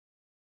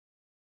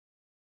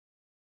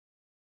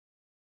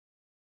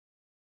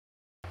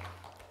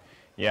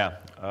Yeah.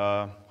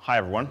 Hi,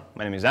 everyone.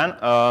 My name is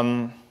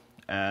Dan.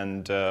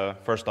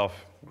 First off,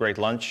 great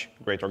lunch,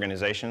 great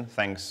organization.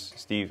 Thanks,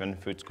 Steve and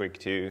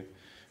Foodsquick,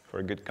 for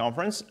a good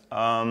conference.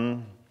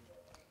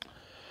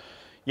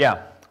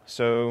 Yeah.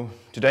 So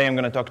today I'm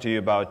going to talk to you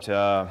about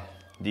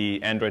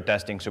the Android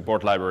testing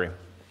support library.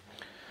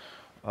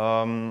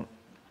 I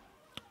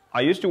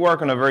used to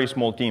work on a very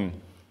small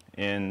team,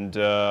 and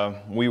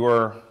we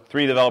were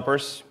 3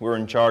 developers. We were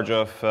in charge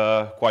of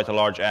quite a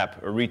large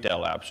app, a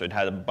retail app, so it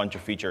had a bunch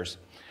of features.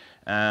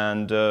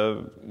 And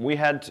we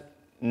had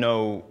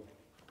no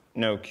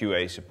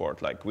QA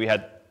support. Like, we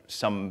had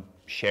some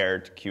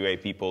shared QA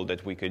people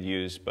that we could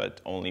use, but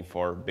only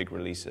for big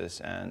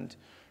releases and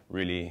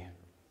really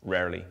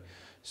rarely.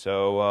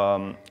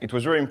 So it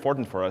was very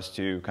important for us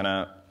to kind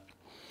of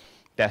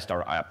test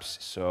our apps.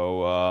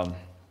 So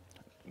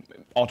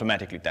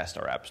automatically test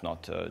our apps,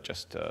 not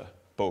just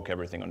poke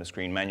everything on the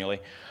screen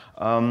manually.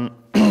 That's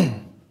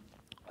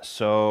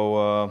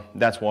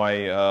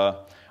why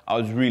I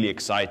was really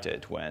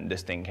excited when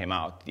this thing came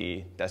out,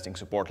 the testing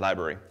support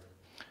library.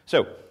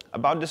 So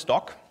about this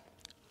talk,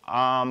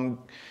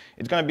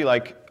 it's going to be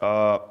like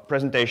a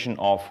presentation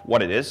of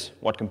what it is,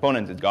 what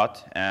components it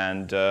got,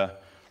 and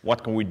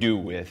what can we do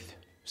with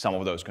some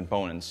of those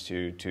components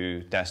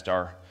to test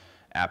our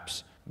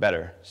apps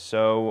better.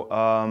 So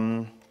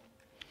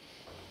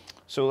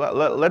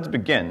let's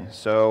begin.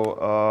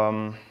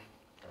 So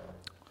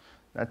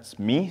that's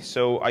me.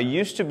 So I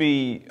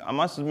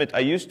must admit, I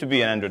used to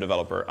be an Android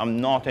developer.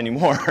 I'm not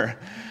anymore.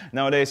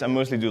 Nowadays, I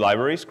mostly do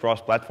libraries,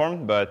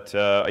 cross-platform, but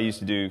I used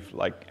to do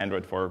like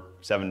Android for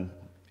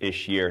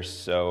 7-ish years.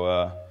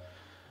 So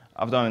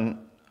I've been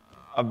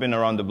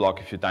around the block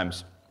a few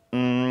times.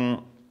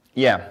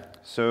 Yeah.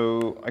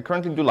 So I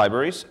currently do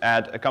libraries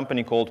at a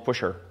company called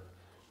Pusher.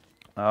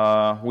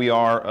 We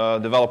are a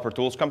developer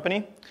tools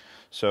company.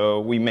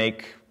 So we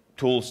make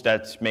tools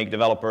that make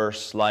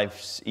developers'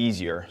 lives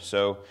easier.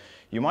 So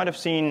you might have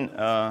seen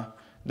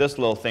this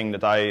little thing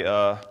that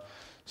I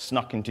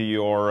snuck into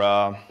your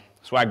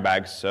swag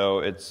bags. So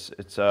it's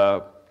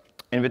an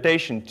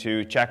invitation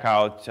to check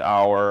out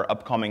our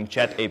upcoming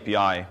chat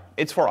API.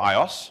 It's for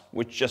iOS,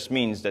 which just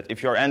means that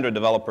if you're Android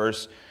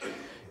developers,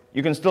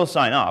 you can still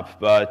sign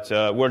up, but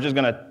we're just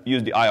going to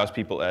use the iOS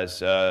people as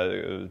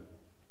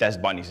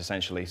test bunnies,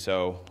 essentially,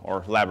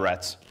 or lab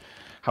rats,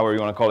 however you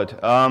want to call it.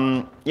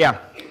 Yeah,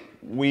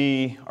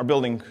 we are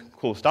building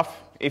cool stuff.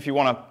 If you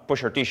want to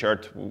push our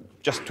t-shirt,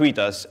 just tweet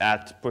us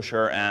at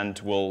Pusher, and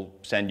we'll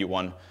send you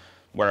one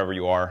wherever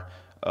you are.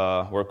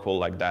 We're cool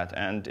like that.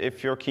 And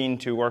if you're keen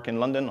to work in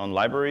London on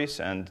libraries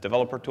and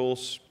developer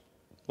tools,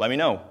 let me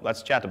know.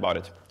 Let's chat about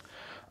it.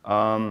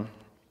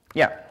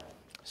 Yeah.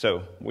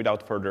 So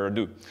without further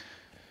ado,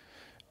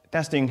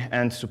 testing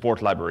and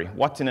support library.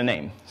 What's in a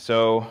name?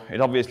 So it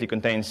obviously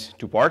contains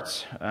 2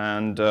 parts,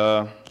 and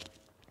the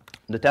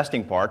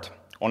testing part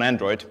on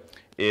Android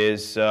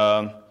is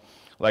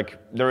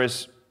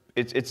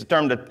it's a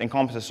term that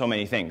encompasses so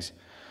many things.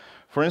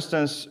 For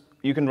instance,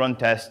 you can run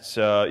tests.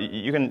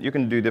 You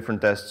can do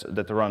different tests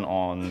that run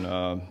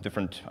on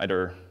different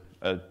either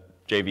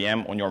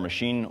JVM on your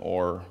machine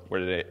or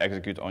where they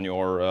execute on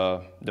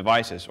your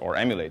devices or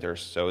emulators.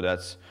 So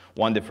that's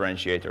one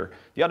differentiator.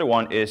 The other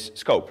one is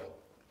scope.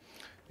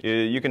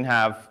 You can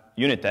have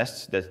unit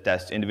tests that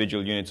test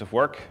individual units of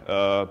work.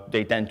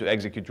 They tend to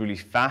execute really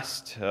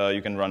fast.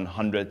 You can run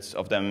hundreds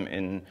of them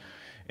in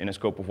a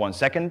scope of 1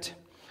 second,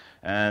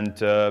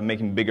 and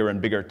making bigger and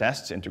bigger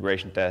tests,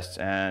 integration tests,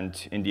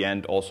 and in the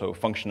end also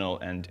functional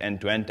and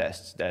end-to-end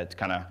tests that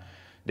kind of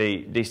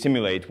they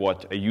simulate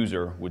what a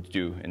user would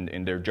do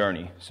in their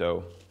journey.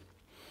 So,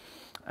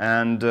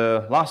 and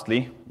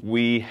lastly,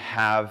 we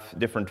have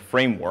different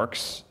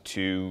frameworks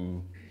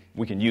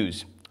we can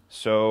use.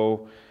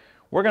 So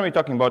we're going to be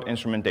talking about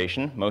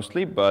instrumentation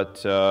mostly,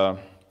 but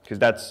because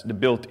that's the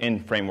built-in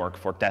framework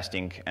for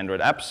testing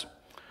Android apps.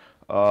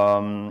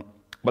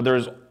 But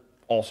there's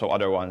also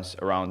other ones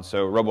around.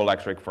 So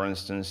Roboelectric, for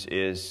instance,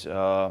 is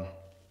a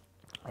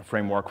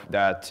framework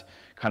that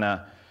kind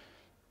of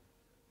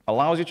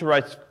allows you to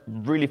write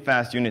really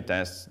fast unit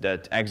tests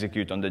that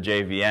execute on the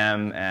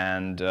JVM,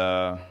 and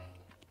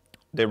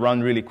they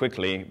run really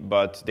quickly,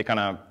 but they kind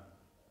of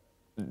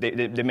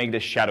they make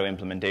this shadow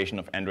implementation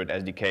of Android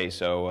SDK,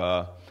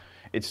 so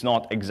it's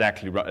not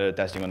exactly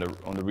testing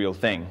on the real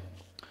thing.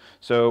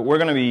 So we're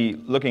going to be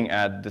looking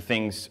at the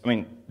things. I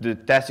mean, the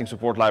testing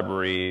support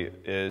library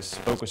is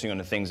focusing on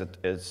the things that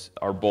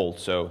are bold.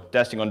 So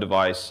testing on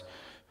device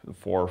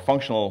for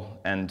functional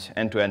and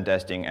end-to-end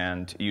testing,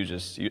 and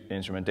uses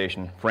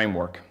instrumentation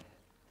framework.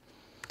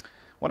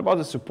 What about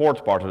the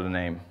support part of the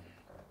name?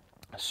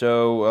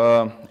 So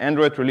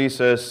Android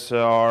releases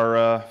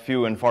are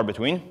few and far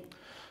between.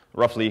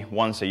 Roughly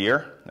once a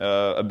year,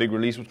 a big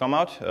release would come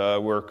out.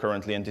 We're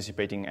currently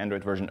anticipating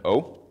Android version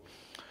O,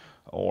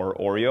 or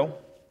Oreo.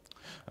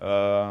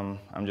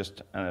 I'm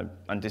just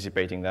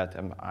anticipating that.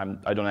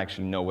 I don't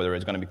actually know whether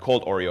it's going to be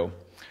called Oreo.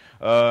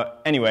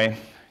 Anyway,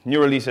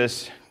 new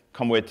releases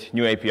come with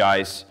new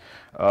APIs.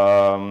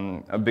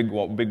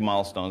 Big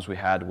milestones we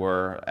had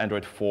were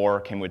Android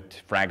 4 came with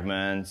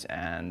fragments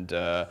and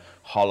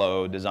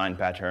hollow design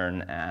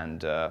pattern,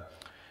 and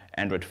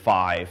Android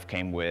 5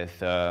 came with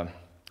the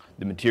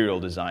material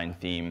design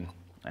theme,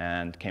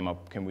 and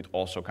came with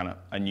also kind of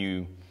a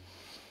new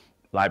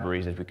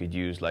libraries that we could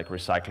use, like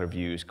recycler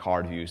views,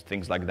 card views,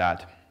 things like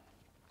that.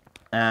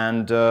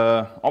 And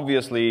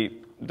obviously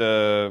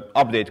the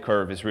update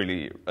curve is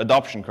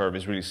adoption curve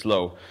is really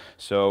slow.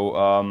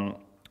 So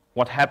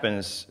what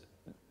happens,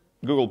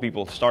 Google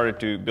people started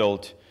to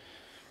build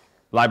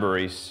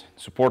libraries,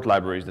 support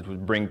libraries that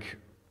would bring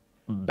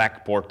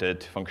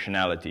backported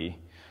functionality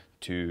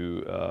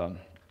to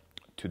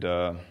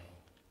the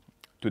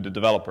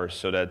developers,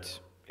 so that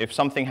if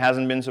something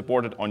hasn't been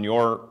supported on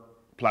your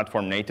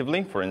platform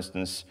natively, for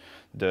instance,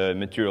 the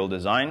material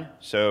design,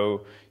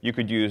 so you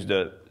could use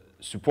the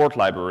support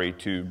library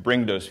to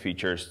bring those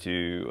features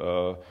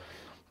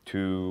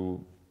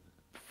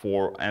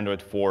for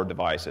Android 4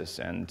 devices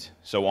and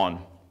so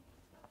on.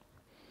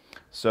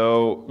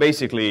 So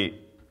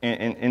basically,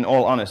 in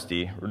all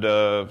honesty,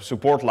 the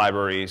support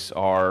libraries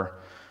are,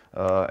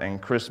 in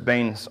Chris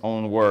Bain's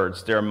own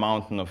words, they're a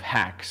mountain of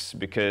hacks,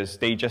 because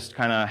they just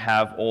kind of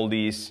have all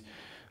these,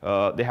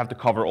 they have to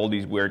cover all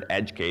these weird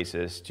edge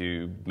cases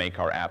to make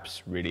our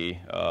apps really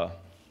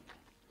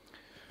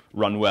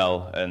run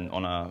well and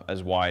on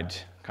as wide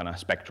kind of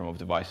spectrum of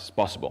devices as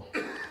possible.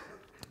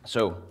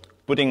 So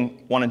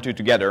putting 1 and 2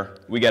 together,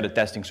 we get a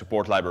testing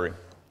support library.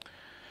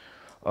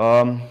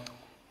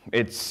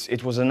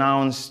 It was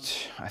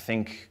announced, I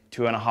think,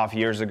 2.5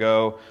 years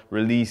ago,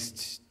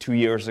 released 2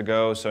 years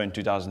ago, so in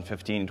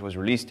 2015 it was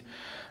released.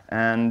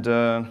 And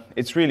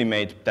it's really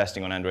made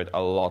testing on Android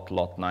a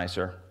lot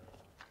nicer.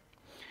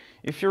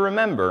 If you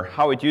remember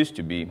how it used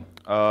to be,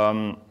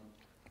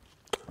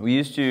 we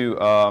used to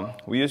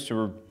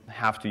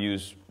have to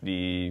use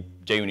the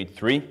JUnit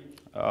 3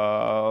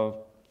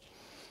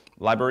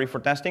 library for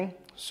testing.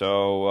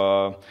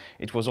 So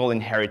it was all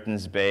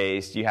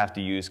inheritance-based. You have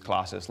to use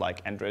classes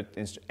like Android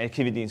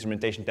Activity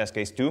Instrumentation Test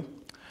Case 2.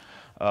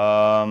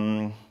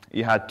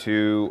 You had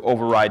to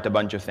override a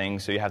bunch of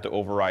things. So you had to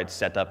override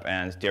setup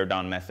and tear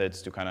down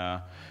methods to kind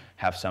of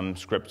have some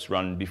scripts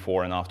run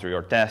before and after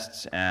your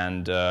tests.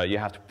 And you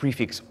have to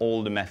prefix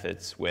all the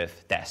methods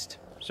with test.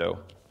 So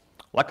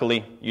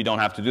luckily, you don't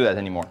have to do that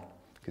anymore,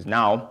 because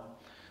now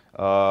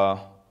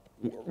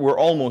we're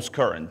almost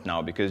current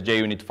now, because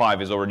JUnit 5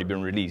 has already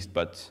been released,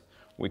 but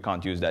we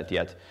can't use that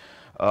yet.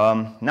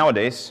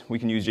 Nowadays, we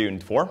can use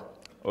JUnit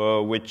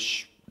 4,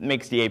 which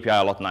makes the API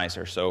a lot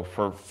nicer. So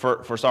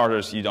for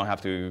starters, you don't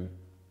have to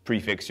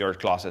prefix your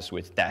classes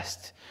with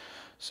test.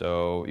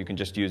 So you can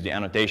just use the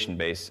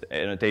annotation-based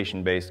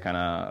kind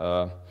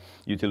of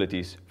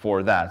utilities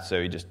for that. So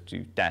you just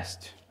do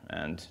test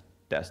and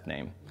test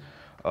name.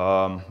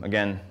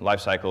 Again,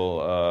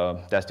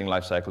 testing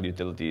lifecycle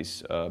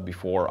utilities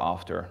before,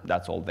 after,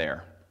 that's all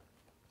there.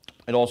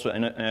 It also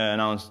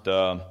announced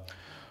the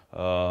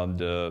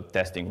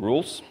testing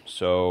rules.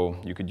 So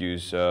you could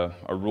use a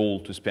rule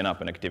to spin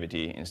up an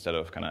activity instead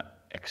of kind of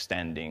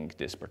extending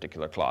this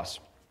particular class.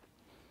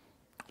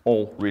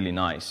 All really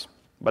nice.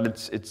 But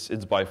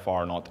it's by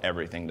far not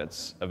everything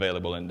that's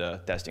available in the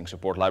testing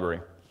support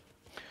library.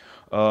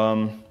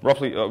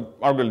 Arguably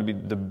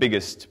the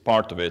biggest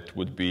part of it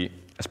would be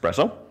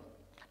Espresso.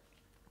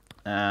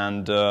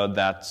 And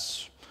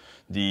that's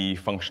the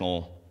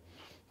functional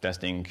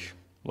testing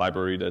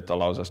library that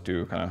allows us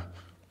to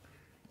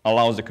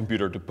allows the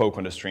computer to poke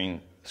on the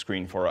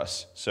screen for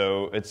us.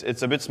 So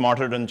it's a bit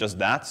smarter than just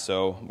that,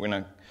 so we're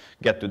going to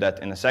get to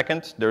that in a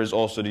second. There is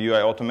also the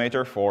UI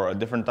automator for a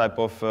different type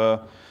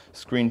of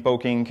screen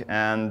poking,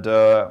 and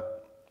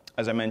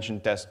as I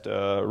mentioned, test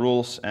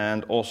rules,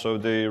 and also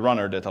the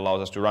runner that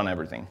allows us to run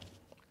everything.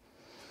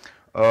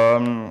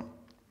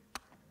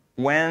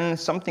 When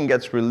something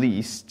gets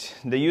released,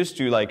 they used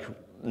to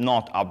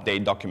not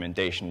update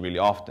documentation really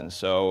often.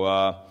 So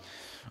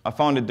I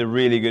found it a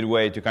really good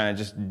way to kind of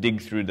just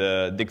dig through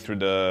the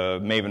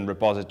Maven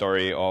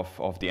repository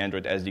of the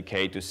Android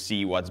SDK to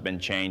see what's been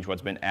changed,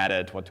 what's been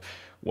added,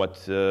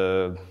 what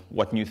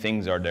new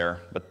things are there.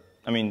 But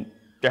I mean,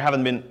 there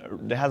hasn't been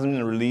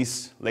a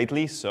release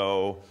lately,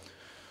 so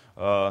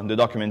the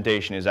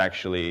documentation is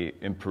actually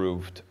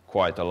improved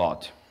quite a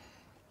lot.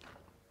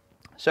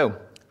 So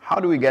how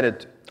do we get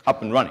it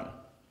up and running?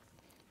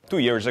 2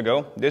 years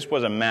ago, this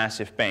was a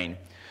massive pain.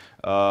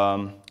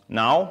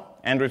 Now,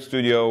 Android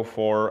Studio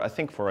I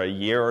think for a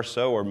year or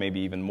so, or maybe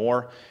even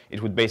more,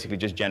 it would basically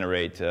just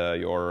generate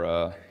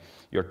your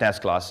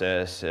test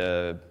classes,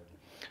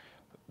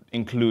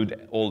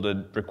 include all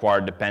the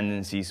required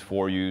dependencies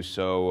for you.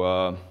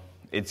 So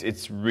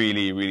it's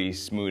really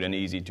smooth and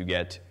easy to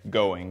get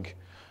going.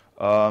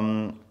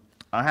 I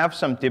have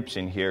some tips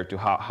in here to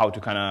how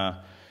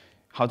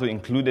to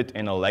include it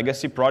in a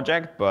legacy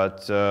project,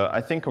 but I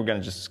think we're going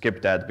to just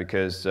skip that,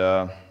 because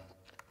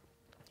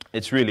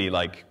it's really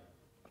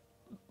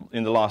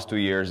in the last 2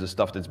 years, the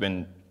stuff that's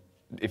been,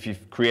 if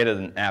you've created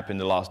an app in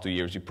the last 2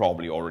 years, you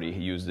probably already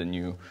used the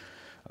new,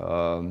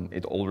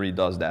 it already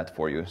does that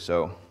for you.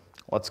 So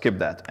let's skip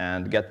that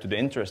and get to the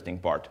interesting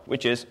part,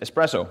 which is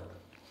espresso.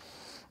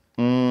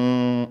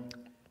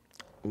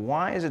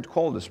 Why is it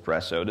called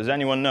espresso? Does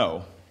anyone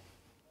know?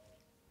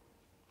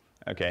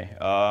 Okay,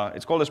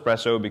 it's called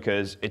espresso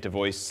because it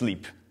avoids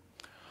sleep.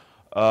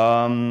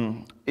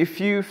 If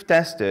you've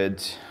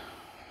tested,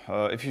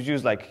 if you've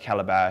used like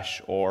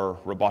Calabash or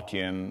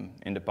Robotium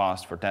in the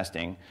past for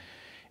testing,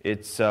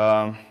 it's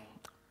there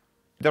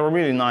are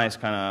really nice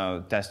kind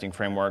of testing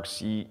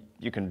frameworks.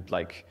 You can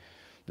like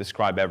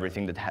describe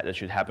everything that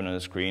should happen on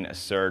the screen,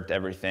 assert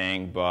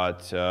everything,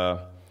 but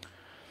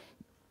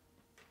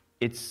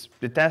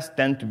the tests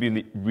tend to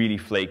be really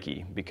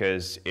flaky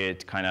because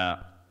it kind of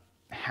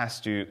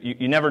has to,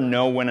 you never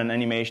know when an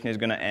animation is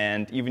going to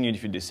end, even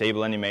if you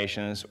disable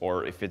animations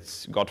or if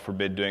it's, God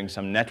forbid, doing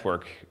some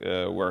network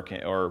work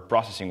or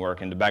processing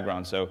work in the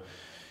background. So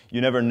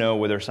you never know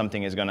whether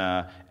something is going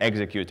to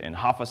execute in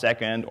half a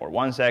second or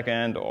 1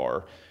 second,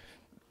 or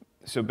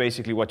so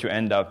basically what you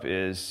end up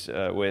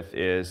with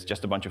is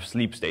just a bunch of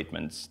sleep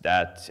statements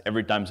that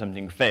every time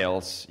something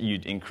fails,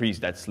 you'd increase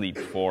that sleep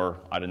for,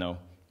 I don't know,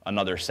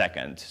 another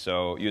second.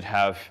 So you'd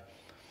have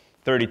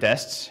 30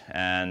 tests,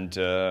 and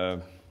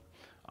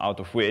out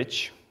of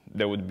which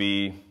there would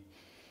be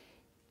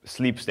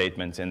sleep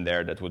statements in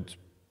there that would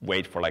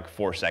wait for like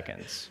 4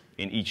 seconds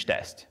in each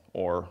test,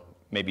 or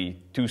maybe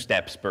 2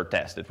 steps per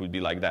test. It would be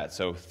like that.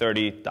 So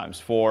 30 times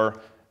 4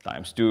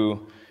 times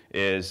 2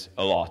 is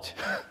a lot.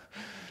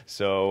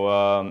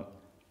 So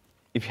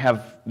if you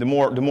have the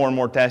more and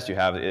more tests you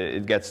have,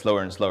 it gets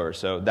slower and slower.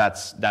 So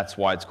that's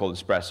why it's called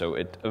espresso.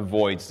 It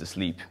avoids the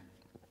sleep.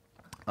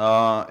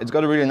 It's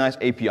got a really nice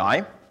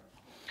API.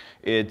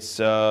 It's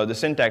the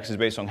syntax is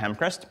based on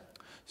Hemcrest.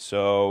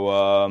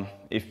 So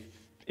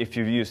if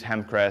you've used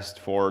Hemcrest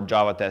for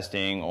Java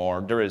testing,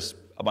 or there is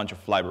a bunch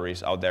of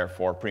libraries out there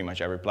for pretty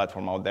much every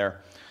platform out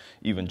there.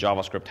 Even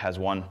JavaScript has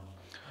one.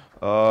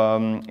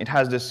 It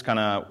has this kind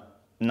of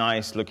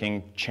nice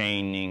looking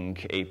chaining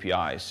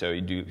API. So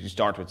you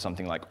start with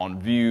something like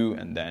onView,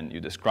 and then you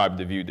describe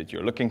the view that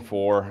you're looking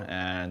for,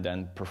 and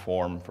then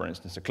perform, for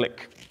instance, a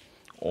click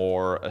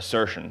or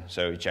assertion.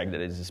 So you check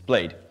that it's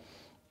displayed.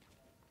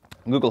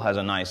 Google has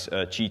a nice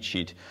cheat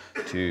sheet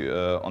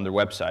on their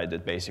website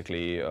that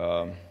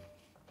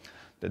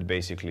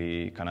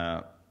basically kind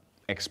of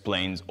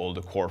explains all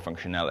the core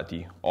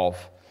functionality of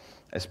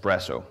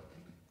espresso.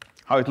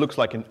 How it looks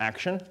like in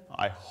action,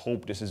 I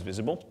hope this is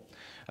visible.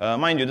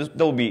 Mind you,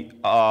 there'll be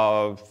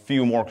a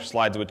few more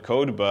slides with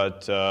code,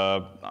 but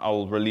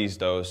I'll release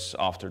those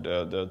after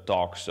the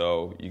talk,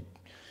 so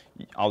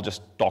I'll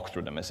just talk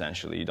through them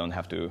essentially. You don't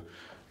have to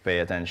pay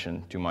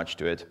attention too much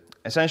to it.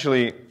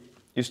 Essentially,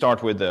 you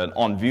start with an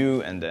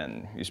onView, and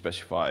then you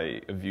specify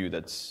a view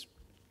that's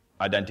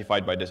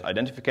identified by this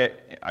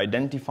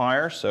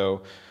identifier.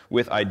 So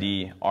with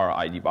ID,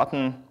 RID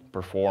button,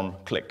 perform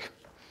click.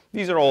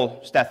 These are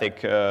all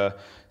static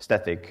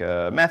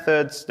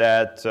methods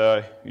that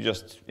you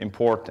just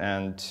import,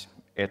 and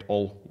it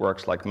all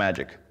works like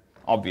magic.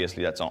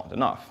 Obviously, that's not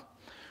enough.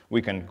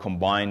 We can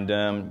combine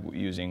them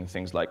using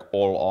things like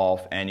all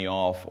of, any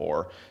of,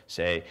 or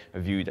say a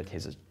view that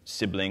is a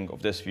sibling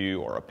of this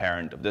view or a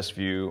parent of this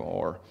view,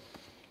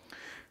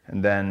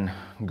 and then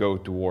go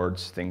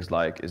towards things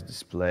like is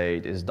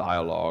displayed, is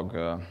dialog,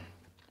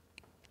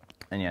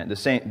 and yeah,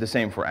 the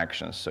same for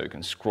actions. So you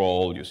can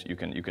scroll, you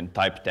can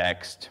type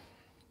text.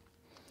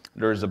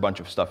 There's a bunch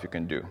of stuff you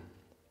can do.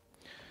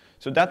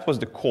 So that was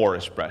the core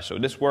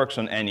espresso. This works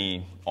on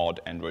any odd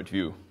Android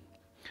view,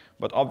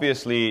 but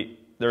obviously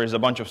there is a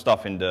bunch of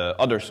stuff in the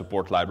other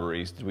support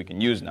libraries that we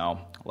can use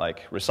now,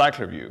 like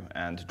recycler view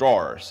and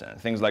drawers and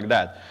things like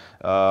that.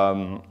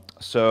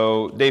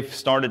 So they've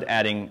started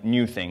adding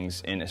new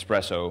things in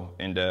espresso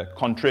in the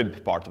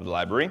contrib part of the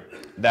library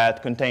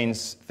that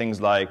contains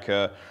things like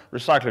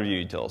recycler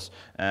view utils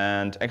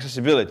and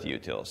accessibility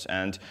utils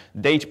and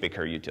date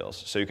picker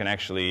utils. So you can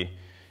actually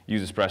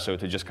use espresso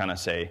to just kind of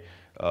say,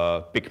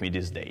 pick me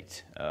this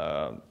date.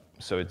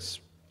 So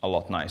it's a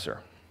lot nicer.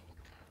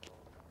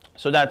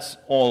 So that's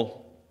all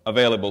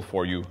available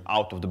for you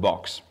out of the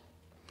box.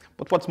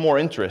 But what's more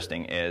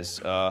interesting is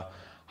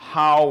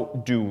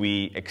how do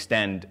we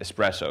extend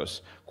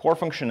espresso's core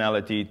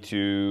functionality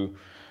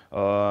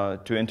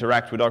to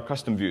interact with our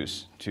custom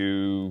views,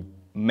 to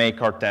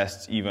make our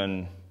tests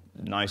even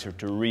nicer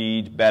to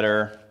read,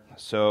 better.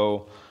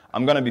 So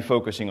I'm going to be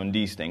focusing on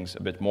these things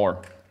a bit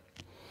more.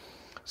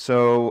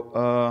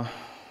 So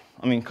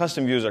I mean,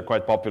 custom views are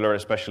quite popular,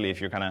 especially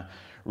if you kind of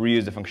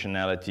reuse the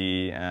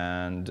functionality,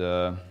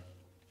 and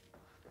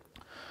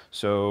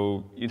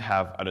so you'd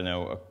have, I don't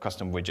know, a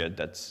custom widget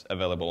that's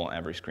available on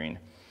every screen.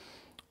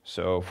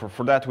 So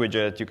for that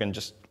widget, you can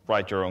just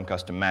write your own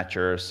custom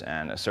matchers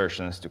and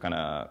assertions to kind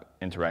of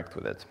interact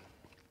with it.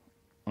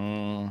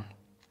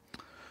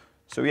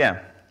 So yeah,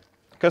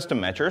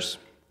 custom matchers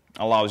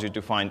allows you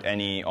to find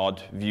any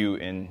odd view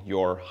in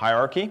your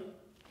hierarchy.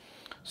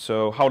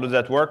 So how does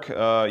that work?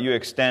 You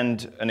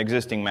extend an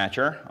existing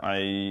matcher.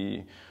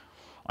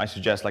 I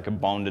suggest like a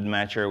bounded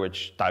matcher,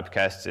 which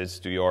typecasts it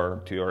to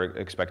your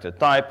expected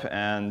type,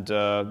 and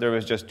there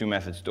is just two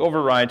methods to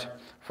override.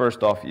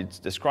 First off, it's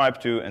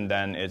describe to, and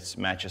then it's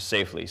matches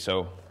safely.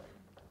 So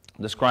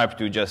describe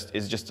to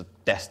is just a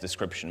test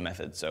description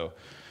method, so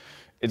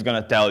it's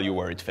going to tell you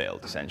where it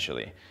failed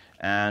essentially.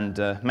 And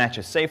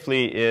matches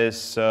safely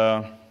is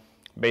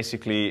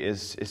basically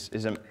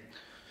is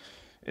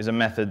a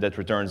method that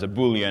returns a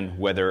Boolean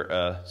whether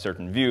a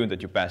certain view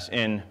that you pass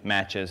in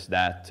matches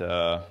that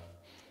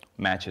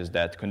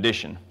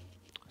condition.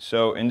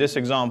 So in this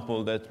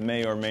example that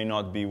may or may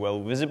not be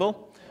well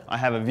visible, I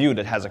have a view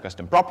that has a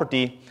custom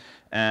property,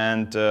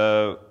 and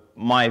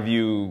my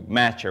view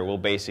matcher will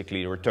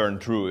basically return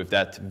true if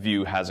that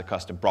view has a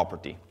custom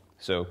property.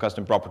 So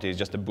custom property is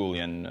just a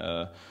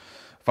Boolean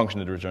function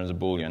that returns a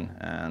Boolean,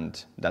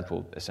 and that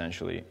will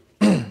essentially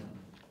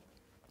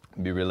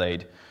be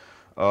relayed.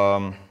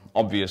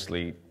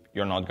 Obviously,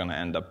 you're not going to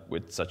end up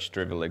with such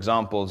trivial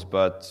examples,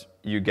 but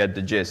you get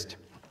the gist.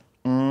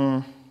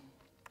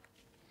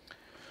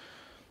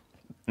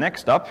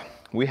 Next up,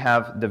 we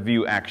have the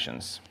view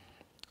actions.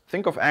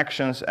 Think of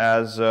actions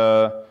as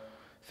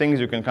things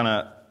you can kind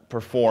of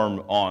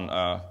perform on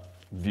a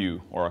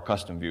view or a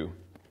custom view.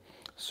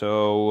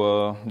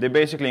 So they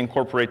basically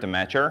incorporate the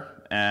matcher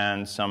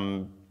and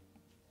some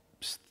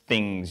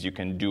things you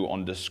can do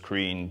on the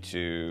screen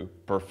to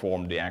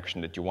perform the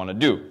action that you want to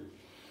do.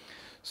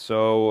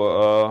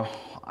 So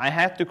I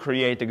had to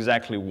create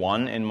exactly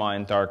one in my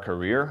entire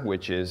career,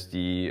 which is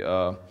the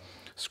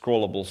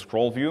scrollable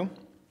scroll view.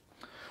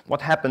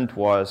 What happened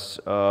was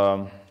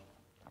in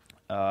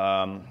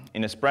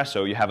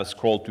Espresso you have a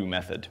scroll to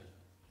method,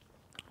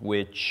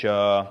 which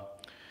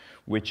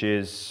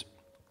is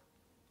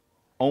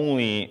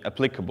only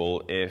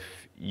applicable if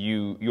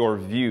your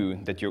view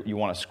that you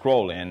want to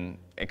scroll in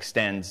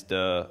extends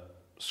the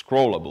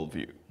scrollable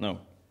view. No,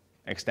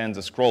 extends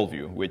the scroll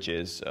view, which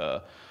is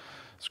a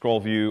scroll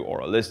view or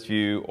a list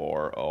view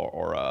or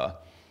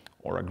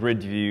a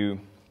grid view.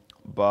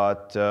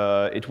 But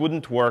it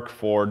wouldn't work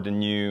for the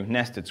new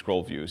nested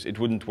scroll views. It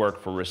wouldn't work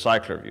for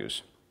recycler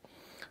views.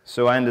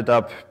 So I ended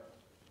up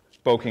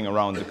poking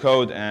around the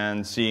code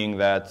and seeing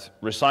that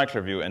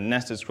recycler view and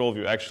nested scroll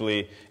view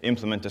actually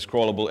implement a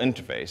scrollable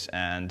interface,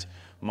 and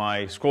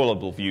my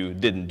scrollable view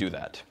didn't do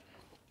that.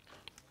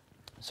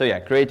 So yeah,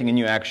 creating a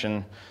new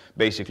action,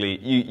 basically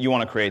you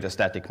want to create a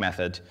static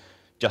method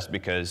just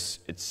because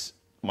it's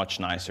much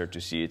nicer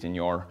to see it in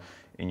your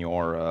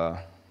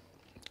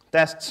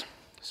tests.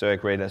 So I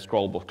created a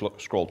scrollable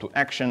scroll to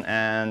action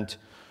and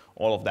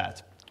all of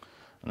that.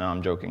 No,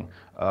 I'm joking.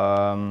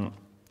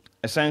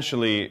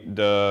 Essentially,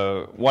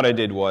 what I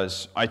did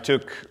was I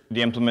took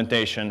the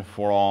implementation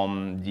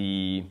from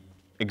the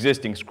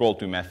existing scroll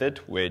to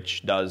method,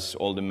 which does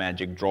all the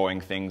magic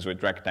drawing things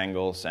with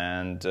rectangles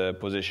and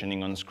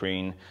positioning on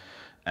screen,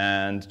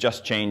 and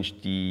just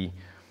changed the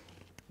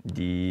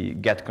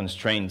get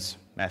constraints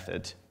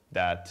method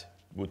that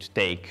would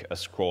take a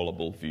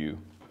scrollable view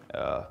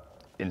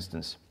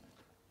instance.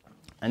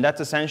 And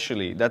that's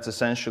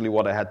essentially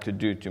what I had to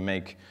do to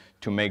make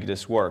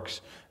this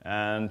works.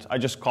 And I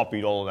just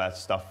copied all of that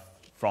stuff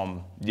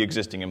from the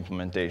existing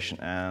implementation.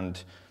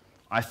 And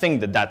I think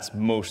that that's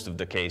most of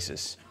the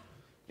cases.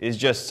 It's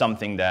just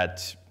something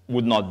that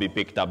would not be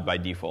picked up by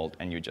default,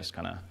 and you just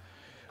kind of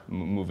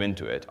move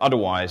into it.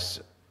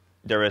 Otherwise,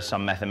 there is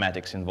some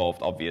mathematics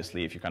involved,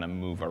 obviously, if you kind of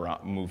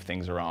move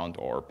things around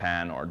or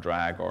pan or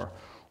drag or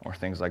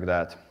things like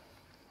that.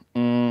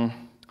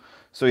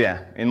 So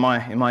yeah, in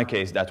my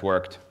case, that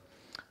worked.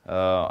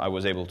 I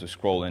was able to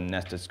scroll in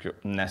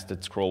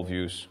nested scroll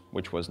views,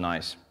 which was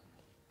nice.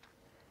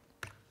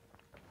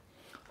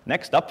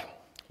 Next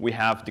up, we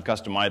have the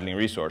custom idling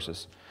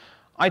resources.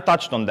 I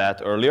touched on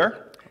that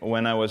earlier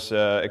when I was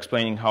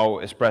explaining how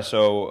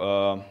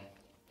Espresso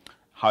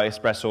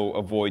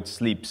avoids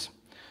sleeps.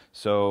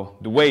 So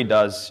the way it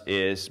does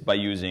is by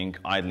using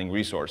idling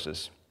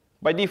resources.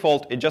 By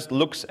default, it just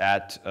looks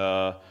at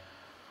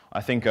I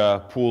think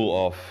a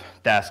pool of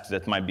tasks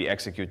that might be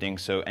executing,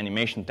 so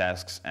animation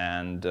tasks,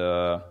 and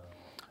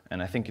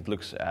I think it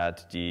looks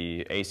at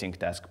the async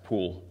task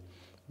pool.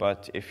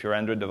 But if you're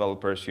Android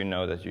developers, you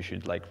know that you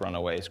should like run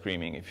away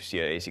screaming if you see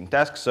an async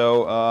task.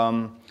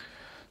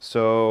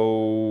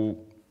 So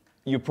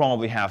you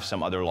probably have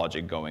some other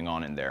logic going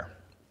on in there.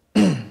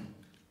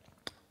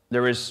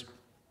 There is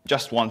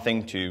just one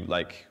thing to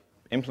like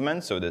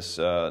implement, so this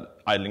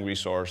idling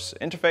resource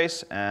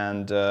interface,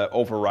 and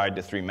override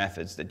the three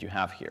methods that you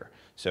have here.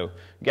 So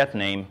get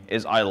name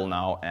is idle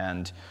now,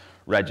 and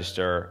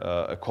register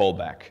a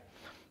callback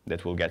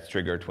that will get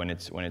triggered when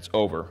it's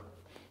over.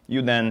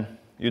 You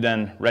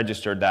then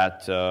register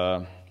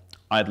that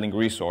idling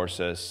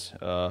resources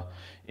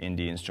in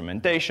the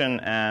instrumentation,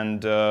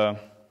 and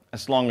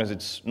as long as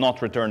it's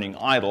not returning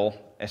idle,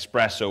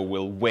 Espresso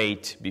will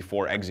wait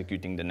before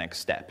executing the next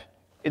step.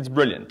 It's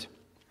brilliant.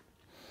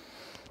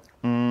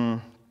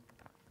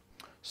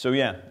 So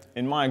yeah,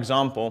 in my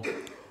example,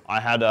 I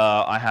had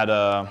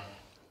a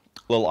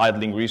little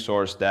idling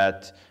resource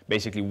that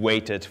basically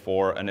waited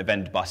for an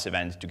event bus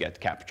event to get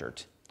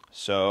captured.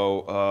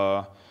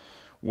 So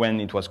when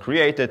it was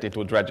created, it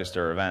would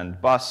register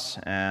event bus,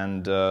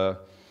 and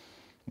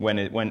when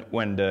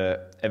the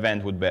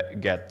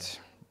event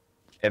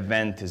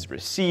event is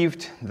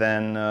received,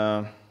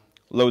 then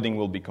loading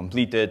will be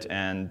completed,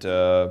 and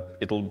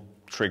it'll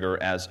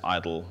trigger as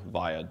idle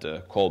via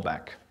the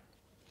callback.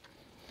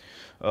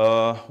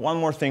 One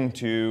more thing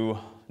to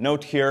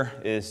note here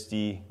is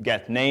the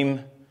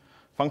getName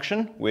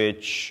function,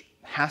 which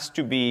has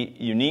to be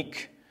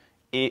unique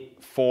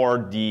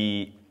for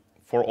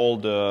all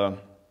the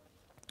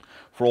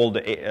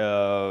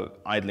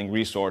idling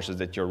resources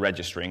that you're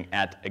registering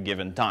at a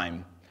given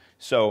time.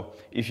 So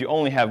if you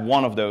only have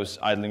one of those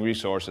idling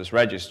resources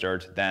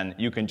registered, then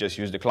you can just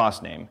use the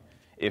class name.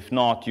 If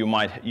not, you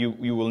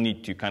will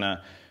need to kind of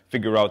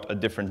figure out a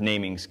different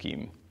naming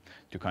scheme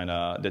to kind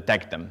of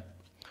detect them.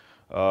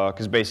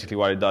 Because basically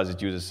what it does,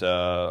 it uses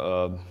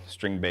a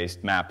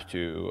string-based map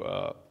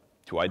to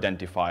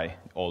identify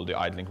all the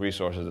idling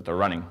resources that are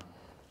running.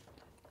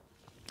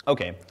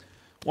 Okay,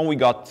 what we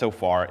got so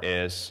far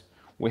is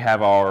we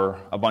have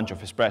a bunch of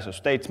espresso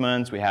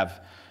statements, we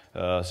have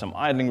some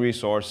idling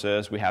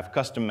resources, we have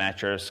custom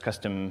matchers,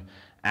 custom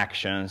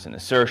actions and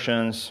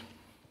assertions.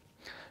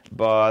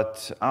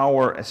 But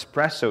our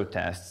espresso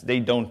tests, they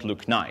don't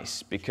look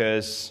nice,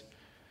 because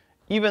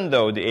even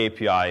though the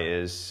API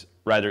is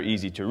rather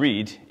easy to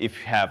read, if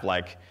you have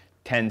like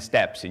 10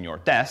 steps in your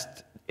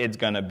test, it's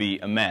going to be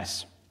a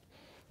mess.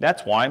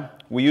 That's why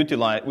we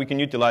can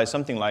utilize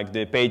something like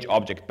the page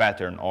object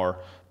pattern, or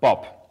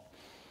POP.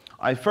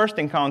 I first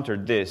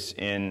encountered this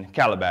in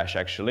Calabash,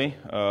 actually,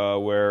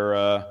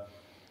 where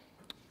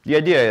the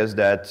idea is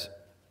that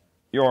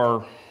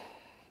your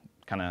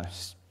kind of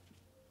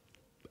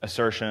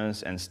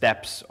assertions and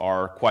steps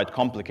are quite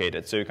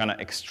complicated, so you kind of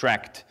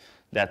extract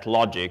that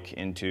logic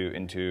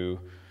into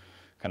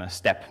kind of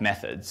step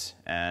methods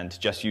and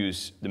just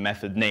use the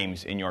method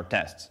names in your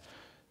tests.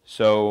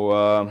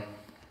 So,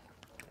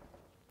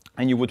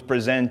 and you would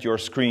present your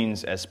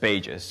screens as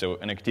pages, so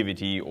an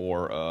activity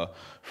or a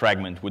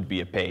fragment would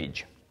be a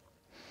page.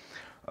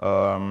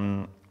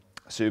 So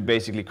you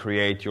basically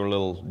create your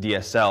little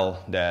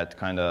DSL that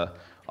kind of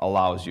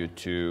allows you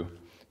to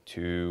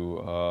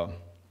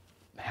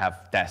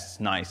have tests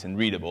nice and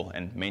readable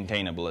and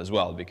maintainable as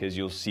well, because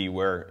you'll see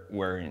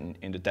where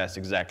in the test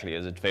exactly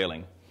is it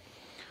failing.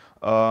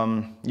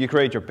 You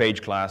create your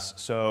page class.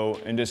 So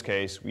in this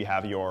case, we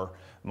have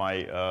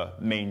my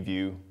main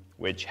view,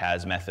 which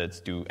has methods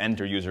to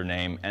enter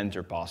username,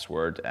 enter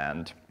password,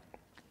 and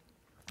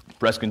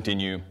press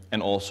continue,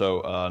 and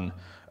also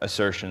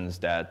assertions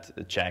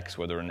that checks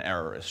whether an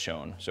error is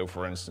shown. So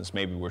for instance,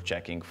 maybe we're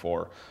checking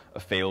for a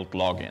failed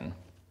login.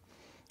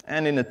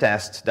 And in a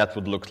test, that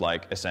would look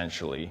like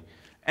essentially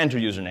enter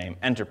username,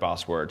 enter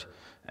password,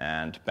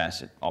 and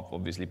pass it up,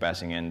 obviously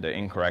passing in the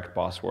incorrect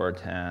password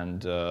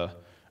and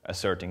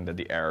asserting that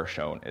the error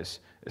shown is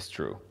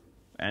true.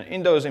 And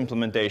in those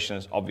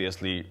implementations,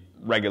 obviously,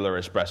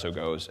 regular espresso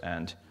goes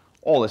and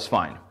all is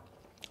fine.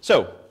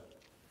 So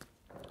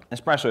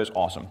espresso is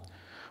awesome,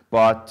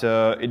 but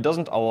it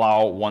doesn't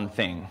allow one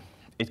thing.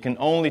 It can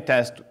only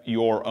test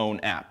your own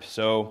app.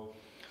 So,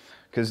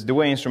 because the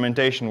way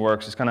instrumentation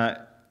works is kind of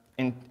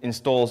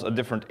installs a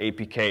different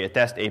APK, a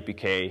test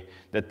APK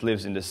that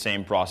lives in the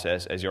same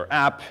process as your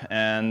app,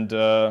 and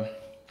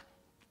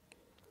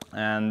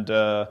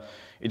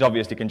it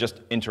obviously can just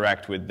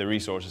interact with the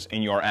resources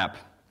in your app.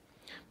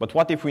 But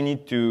what if we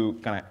need to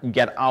kind of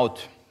get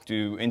out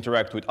to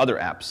interact with other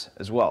apps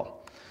as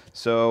well?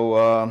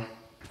 So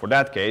for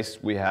that case,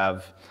 we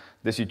have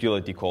this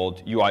utility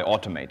called UI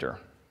Automator.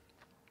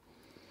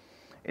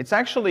 It's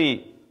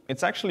actually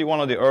one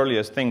of the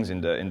earliest things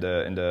in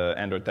the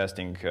Android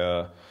testing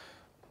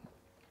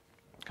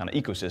kind of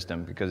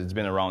ecosystem, because it's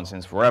been around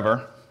since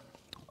forever.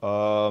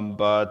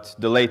 But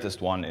the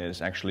latest one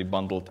is actually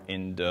bundled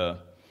in the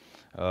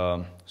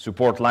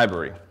support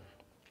library.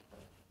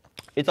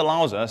 It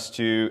allows us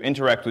to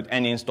interact with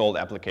any installed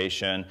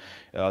application,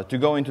 to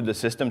go into the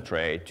system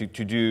tray,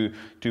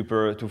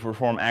 to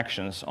perform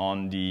actions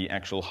on the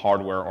actual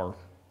hardware or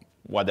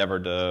whatever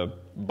the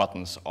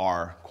buttons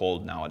are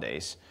called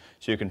nowadays.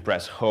 So you can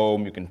press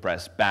home, you can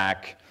press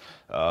back,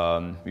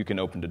 you can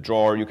open the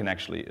drawer, you can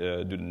actually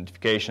do the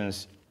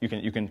notifications,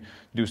 you can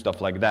do stuff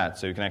like that.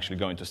 So you can actually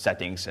go into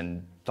settings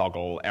and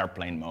toggle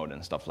airplane mode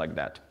and stuff like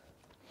that.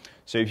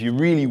 So if you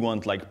really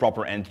want like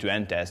proper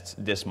end-to-end tests,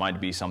 this might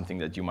be something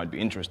that you might be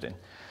interested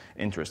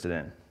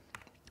in.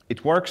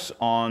 It works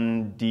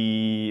on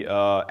the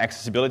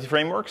accessibility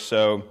framework.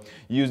 So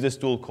use this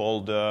tool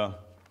called UI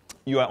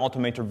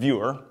Automator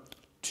Viewer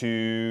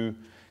to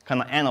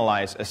kind of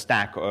analyze a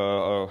stack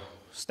of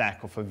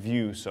a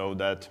view, so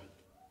that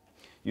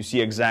you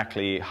see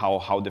exactly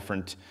how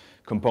different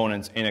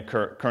components in a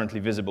currently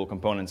visible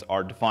components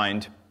are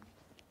defined,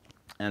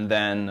 and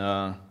then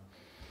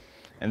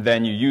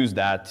you use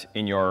that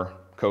in your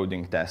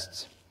coding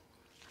tests.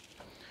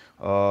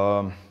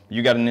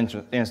 You get an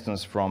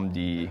instance from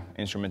the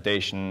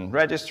instrumentation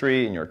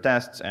registry in your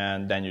tests,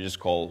 and then you just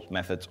call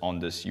methods on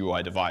this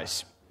UI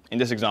device. In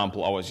this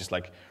example, I was just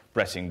like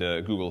pressing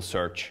the Google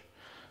search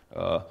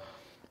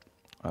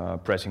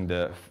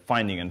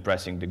finding and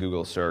pressing the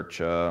Google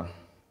search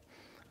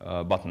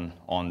button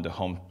on the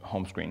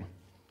home screen.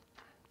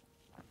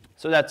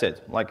 So that's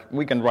it. Like,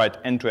 we can write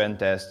end-to-end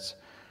tests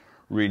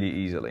really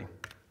easily.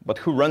 But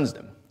who runs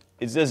them?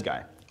 It's this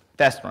guy,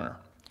 test runner,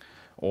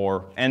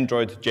 or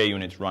Android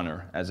JUnit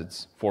runner, as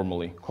it's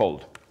formally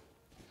called.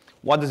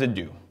 What does it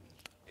do?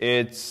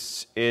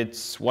 It's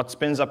what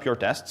spins up your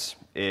tests.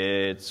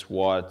 It's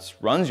what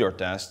runs your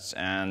tests,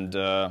 and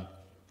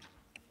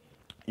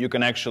you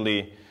can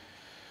actually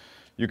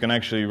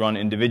run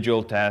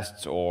individual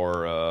tests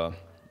or a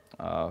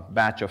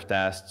batch of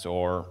tests.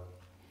 Or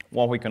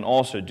what we can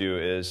also do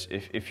is,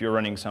 if you're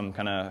running some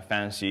kind of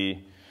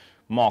fancy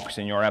mocks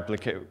in your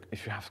application,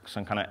 if you have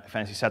some kind of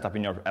fancy setup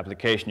in your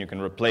application, you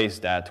can replace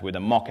that with a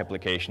mock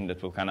application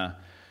that will kind of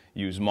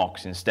use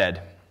mocks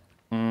instead.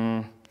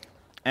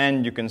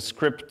 And you can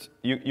script,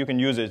 you can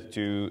use it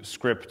to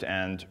script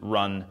and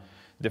run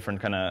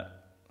different kind of,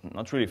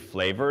 not really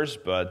flavors,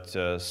 but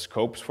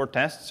scopes for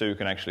tests. So you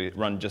can actually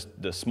run just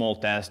the small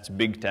tests,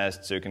 big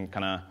tests, so you can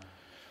kind of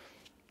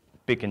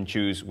pick and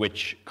choose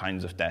which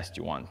kinds of tests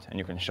you want. And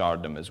you can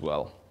shard them as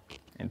well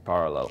in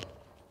parallel.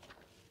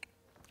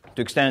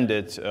 To extend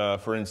it,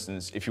 for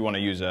instance, if you want to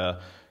use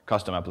a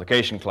custom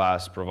application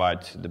class,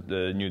 provide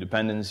the new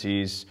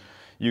dependencies,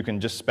 you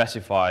can just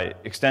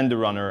extend the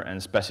runner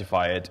and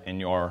specify it in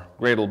your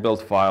Gradle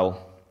build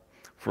file.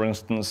 For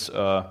instance,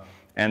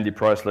 Andy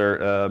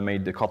Preusler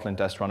made the Kotlin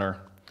test runner,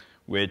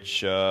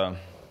 which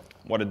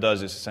what it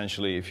does is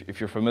essentially, if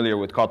you're familiar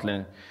with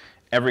Kotlin,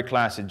 every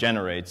class it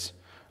generates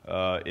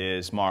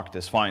is marked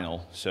as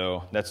final.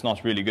 So that's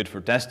not really good for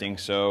testing.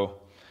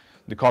 So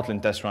the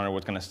Kotlin test runner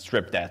would kind of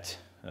strip that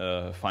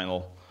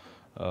final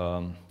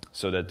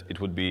so that it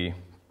would be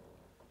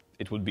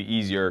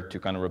easier to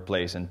kind of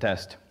replace and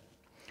test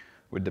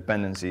with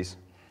dependencies.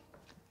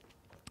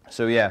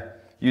 So yeah,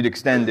 you'd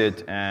extend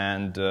it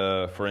and,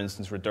 for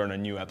instance, return a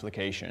new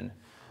application.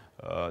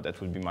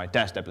 That would be my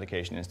test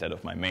application instead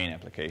of my main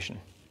application.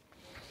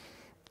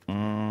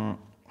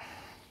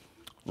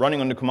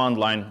 Running on the command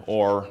line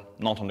or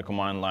not on the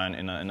command line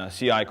in a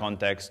CI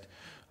context,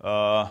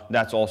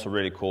 that's also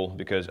really cool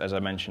because, as I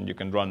mentioned, you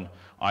can run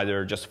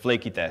either just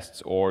flaky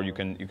tests or you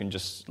can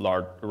just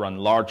run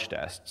large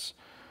tests.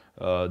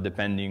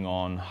 Depending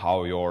on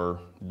how your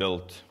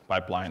build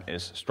pipeline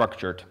is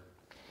structured.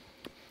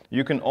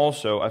 You can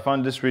also, I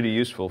found this really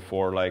useful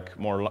for like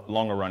more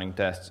longer running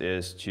tests,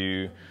 is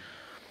to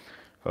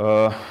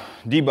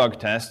debug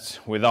tests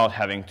without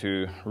having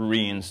to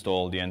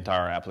reinstall the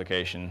entire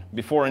application.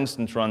 Before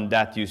instant run,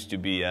 that used to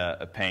be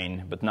a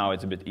pain, but now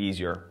it's a bit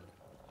easier.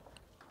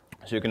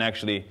 So you can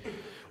actually,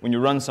 when you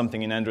run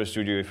something in Android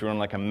Studio, if you run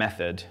like a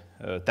method,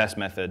 a test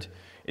method,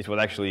 it will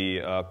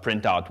actually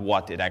print out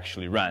what it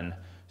actually ran.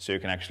 So you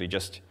can actually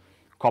just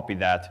copy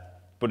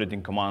that, put it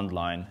in command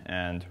line,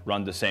 and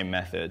run the same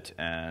method.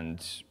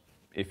 And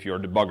if your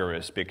debugger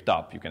is picked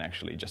up, you can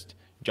actually just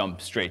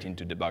jump straight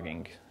into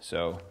debugging.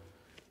 So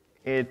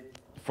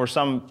for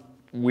some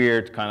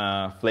weird kind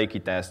of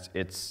flaky tests,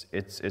 it's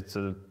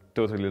a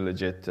totally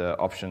legit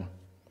option.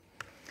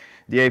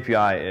 The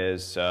API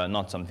is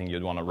not something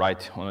you'd want to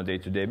write on a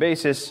day-to-day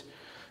basis,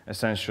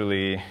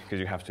 essentially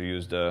because you have to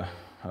use the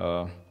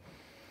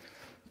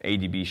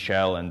ADB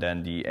shell and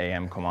then the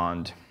AM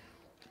command.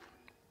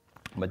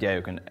 But yeah,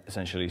 you can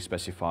essentially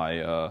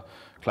specify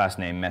class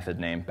name, method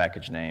name,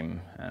 package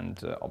name,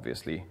 and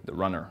obviously the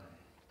runner.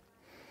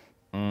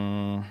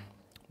 The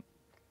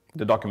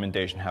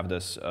documentation have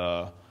this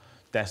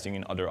testing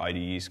in other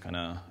IDEs kind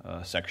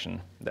of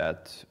section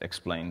that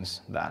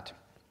explains that.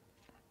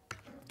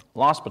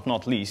 Last but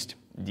not least,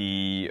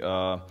 the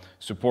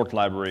support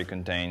library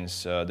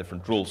contains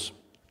different rules.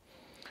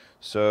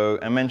 So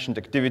I mentioned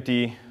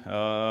activity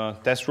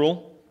test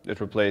rule that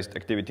replaced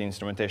activity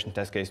instrumentation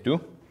test case 2.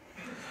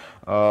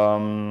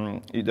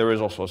 There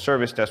is also a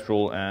service test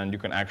rule, and you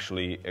can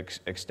actually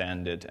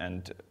extend it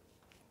and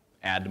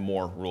add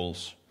more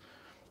rules.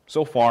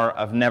 So far,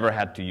 I've never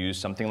had to use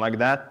something like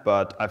that,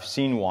 but I've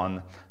seen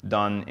one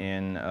done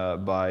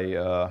by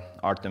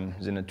Artem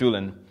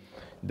Zinatulin,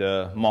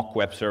 the mock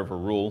web server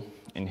rule,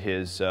 in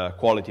his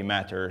Quality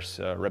Matters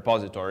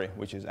repository,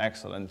 which is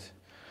excellent.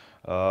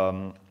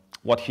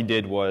 What he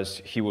did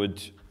was he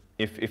would,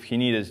 if he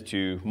needed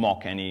to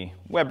mock any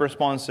web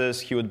responses,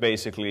 he would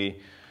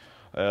basically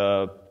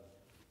tell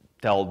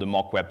the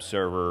mock web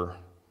server,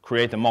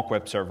 create a mock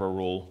web server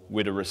rule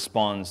with a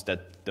response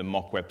that the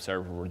mock web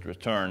server would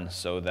return,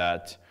 so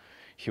that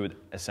he would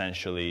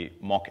essentially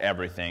mock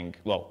everything,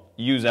 well,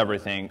 use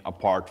everything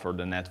apart for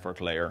the network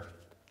layer.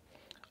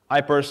 I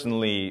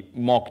personally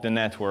mock the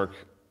network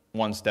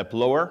one step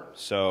lower,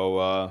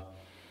 so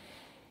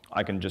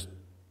I can just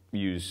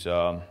use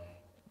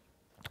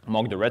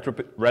mock the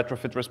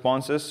retrofit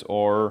responses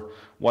or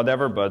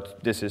whatever,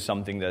 but this is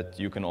something that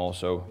you can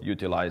also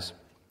utilize.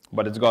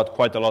 But it's got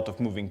quite a lot of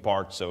moving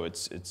parts, so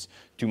it's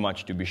too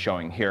much to be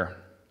showing here.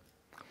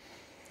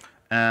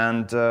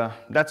 And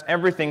that's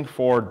everything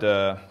for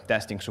the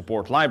testing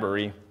support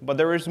library, but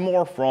there is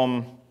more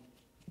from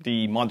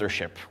the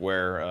mothership,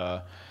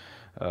 where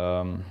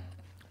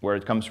where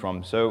it comes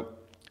from. So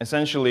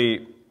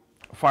essentially,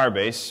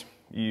 Firebase,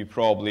 you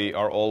probably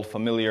are all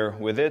familiar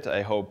with it.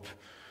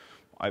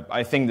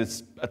 I think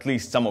that at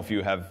least some of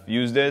you have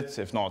used it,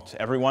 if not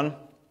everyone.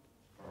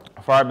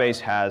 Firebase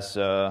has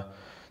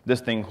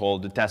this thing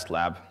called the Test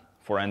Lab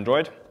for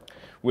Android,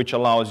 which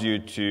allows you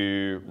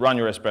to run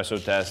your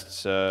espresso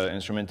tests,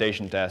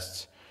 instrumentation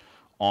tests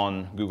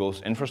on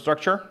Google's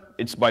infrastructure.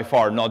 It's by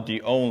far not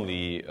the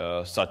only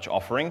such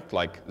offering.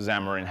 Like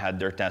Xamarin had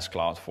their test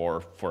cloud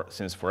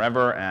since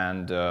forever,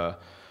 and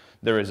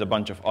there is a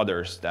bunch of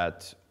others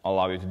that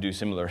allow you to do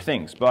similar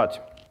things.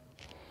 But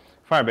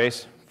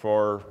Firebase,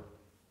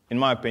 in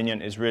my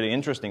opinion, is really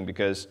interesting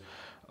because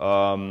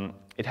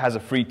it has a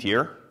free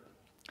tier.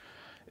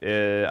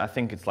 I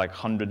think it's like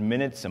 100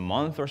 minutes a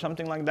month or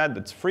something like that.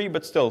 That's free,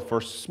 but still, for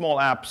small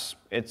apps,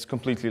 it's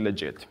completely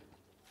legit.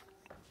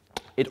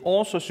 It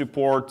also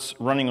supports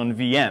running on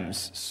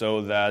VMs,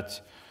 so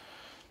that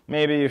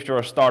maybe if you're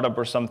a startup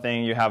or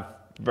something, you have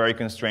very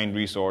constrained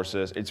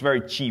resources. It's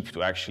very cheap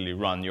to actually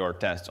run your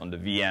tests on the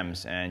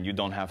VMs, and you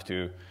don't have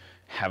to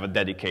have a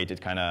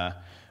dedicated kind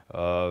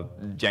of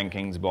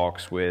Jenkins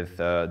box with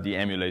the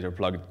emulator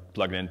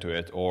plugged into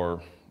it,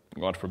 or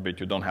God forbid,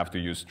 you don't have to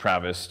use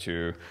Travis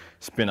to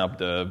spin up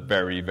the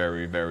very,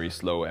 very, very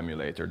slow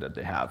emulator that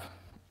they have.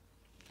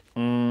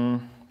 I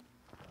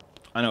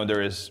know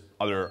there is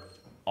other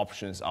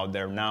options out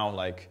there now,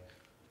 like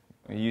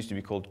it used to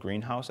be called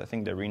Greenhouse. I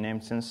think they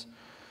renamed since.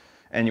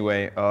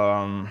 Anyway,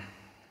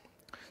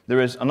 there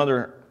is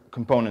another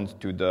component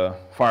to the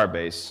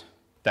Firebase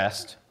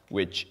test,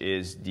 which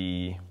is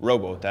the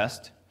Robo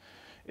test.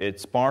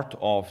 It's part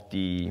of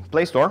the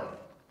Play Store.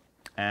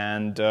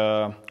 And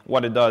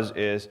what it does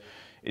is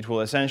it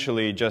will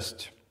essentially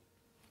just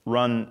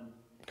run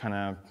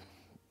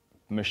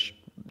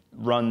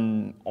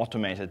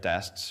automated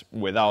tests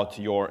without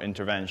your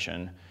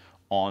intervention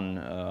on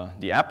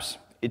the apps.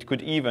 It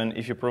could even,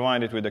 if you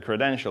provide it with a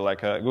credential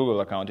like a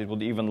Google account, it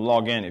would even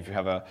log in if you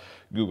have a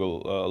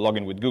Google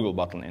login with Google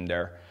button in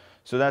there.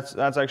 So that's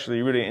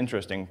actually really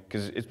interesting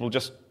because it will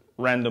just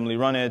randomly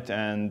run it,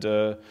 and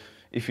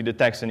if it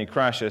detects any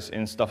crashes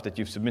in stuff that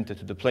you've submitted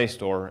to the Play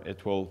Store,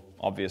 it will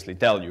obviously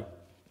tell you.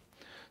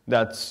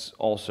 That's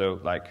also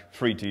like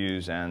free to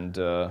use and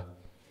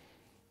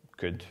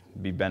could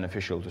be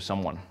beneficial to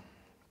someone.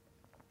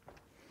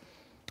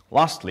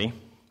 Lastly,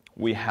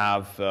 we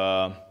have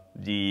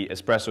the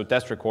Espresso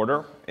test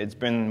recorder. It's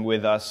been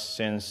with us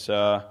since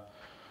a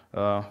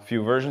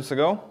few versions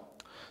ago.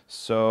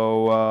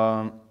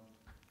 So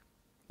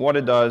what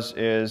it does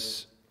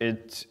is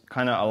it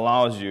kind of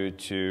allows you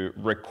to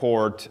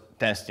record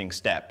testing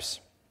steps.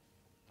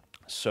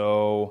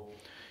 So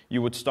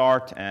you would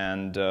start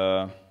and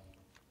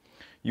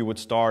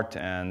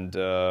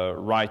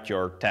write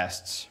your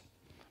tests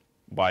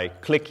by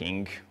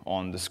clicking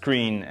on the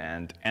screen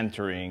and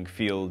entering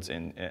fields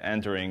and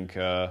entering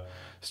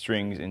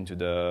strings into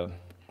the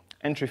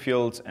entry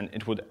fields, and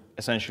it would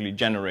essentially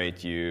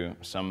generate you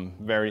some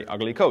very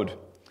ugly code.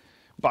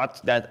 But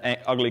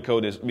that ugly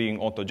code is being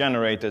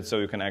auto-generated, so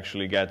you can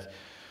actually get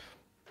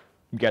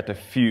a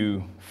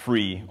few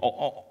free,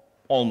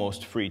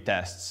 almost free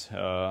tests,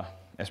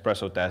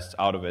 espresso tests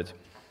out of it.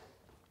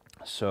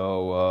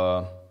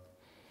 So,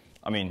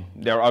 I mean,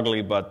 they're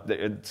ugly, but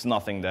it's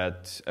nothing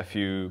that a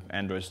few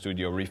Android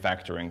Studio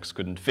refactorings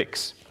couldn't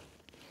fix.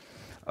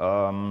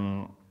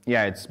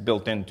 Yeah, it's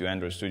built into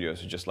Android Studio,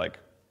 so just like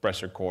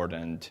press record,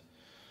 and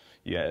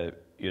yeah,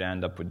 you'd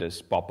end up with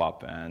this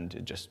pop-up, and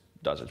it just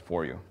does it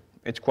for you.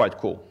 It's quite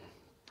cool.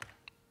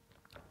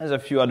 There's a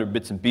few other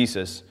bits and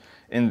pieces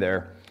in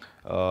there.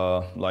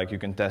 Like you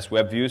can test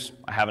web views.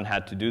 I haven't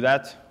had to do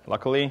that,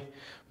 luckily,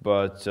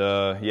 but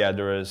yeah,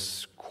 there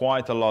is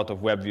quite a lot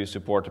of web view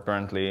support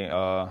apparently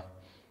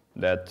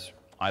that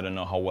I don't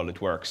know how well it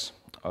works.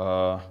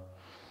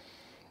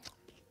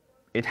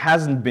 It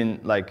hasn't been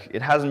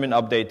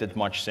updated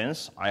much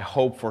since. I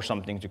hope for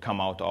something to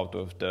come out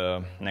of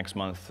the next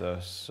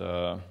month's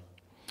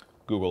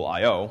Google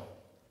I/O,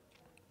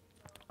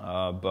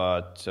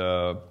 but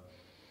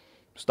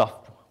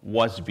stuff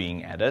was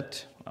being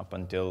added up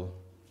until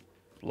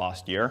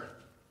last year.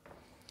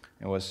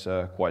 It was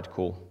quite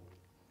cool.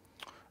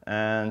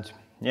 And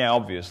yeah,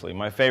 obviously,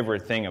 my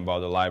favorite thing about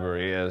the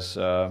library is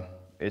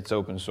it's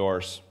open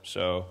source,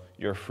 so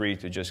you're free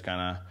to just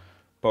kind of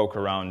poke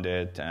around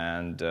it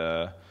and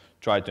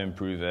try to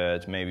improve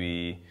it,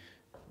 maybe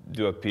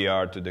do a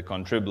PR to the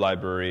contrib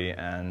library,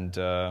 and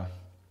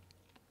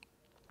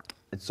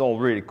it's all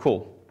really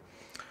cool.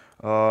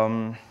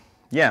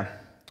 Yeah.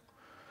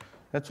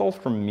 That's all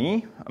from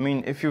me. I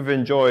mean, if you've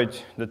enjoyed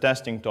the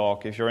testing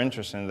talk, if you're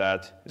interested in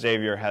that,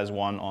 Xavier has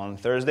one on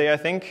Thursday, I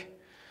think.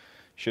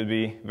 Should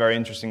be very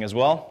interesting as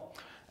well.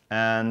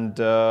 And,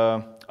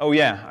 oh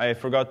yeah, I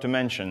forgot to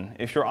mention,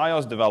 if you're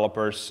iOS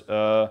developers,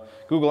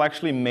 Google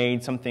actually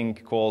made something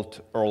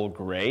called Earl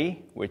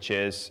Grey, which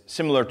is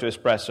similar to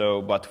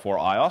Espresso, but for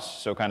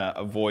iOS, so kind of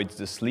avoids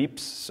the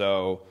sleeps,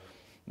 so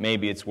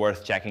maybe it's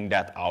worth checking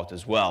that out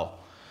as well.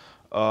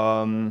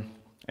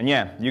 And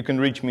yeah, you can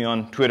reach me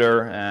on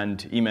Twitter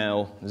and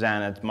email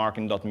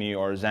zan@markan.me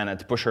or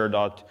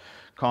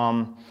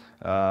zan@pusher.com.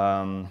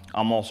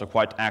 I'm also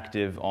quite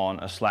active on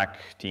a Slack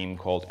team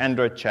called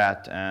Android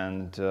Chat,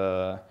 and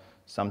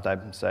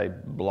sometimes I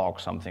blog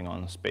something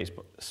on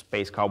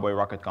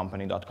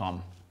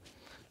spacecowboyrocketcompany.com.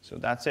 So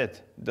that's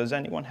it. Does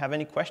anyone have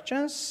any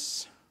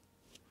questions?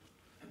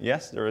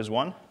 Yes, there is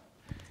one.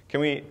 Can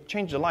we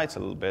change the lights a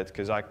little bit?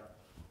 Because I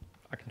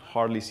can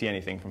hardly see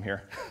anything from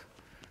here.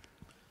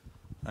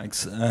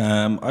 Thanks.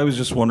 I was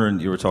just wondering,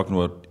 you were talking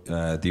about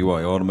the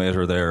UI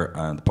Automator there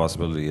and the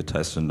possibility of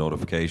testing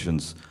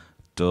notifications.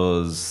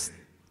 Is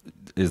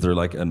there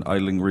like an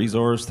idling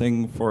resource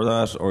thing for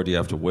that, or do you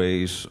have to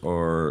wait,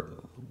 or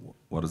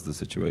what is the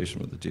situation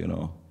with it, do you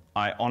know?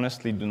 I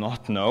honestly do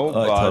not know,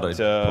 but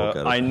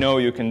I know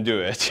you can do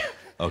it.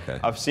 Okay.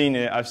 I've seen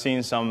it. I've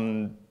seen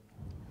some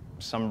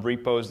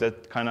repos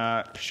that kind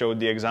of showed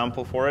the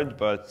example for it,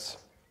 but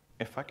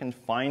if I can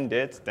find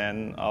it,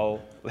 then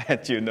I'll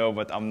let you know,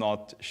 but I'm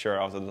not sure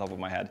off the top of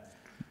my head.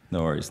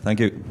 No worries. Thank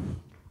you.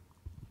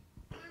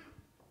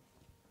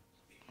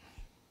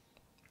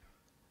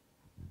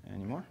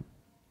 Any more?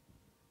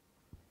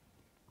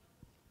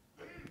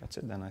 That's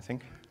it then, I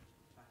think. Okay,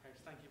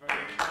 thank you very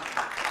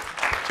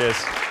much.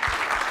 Cheers.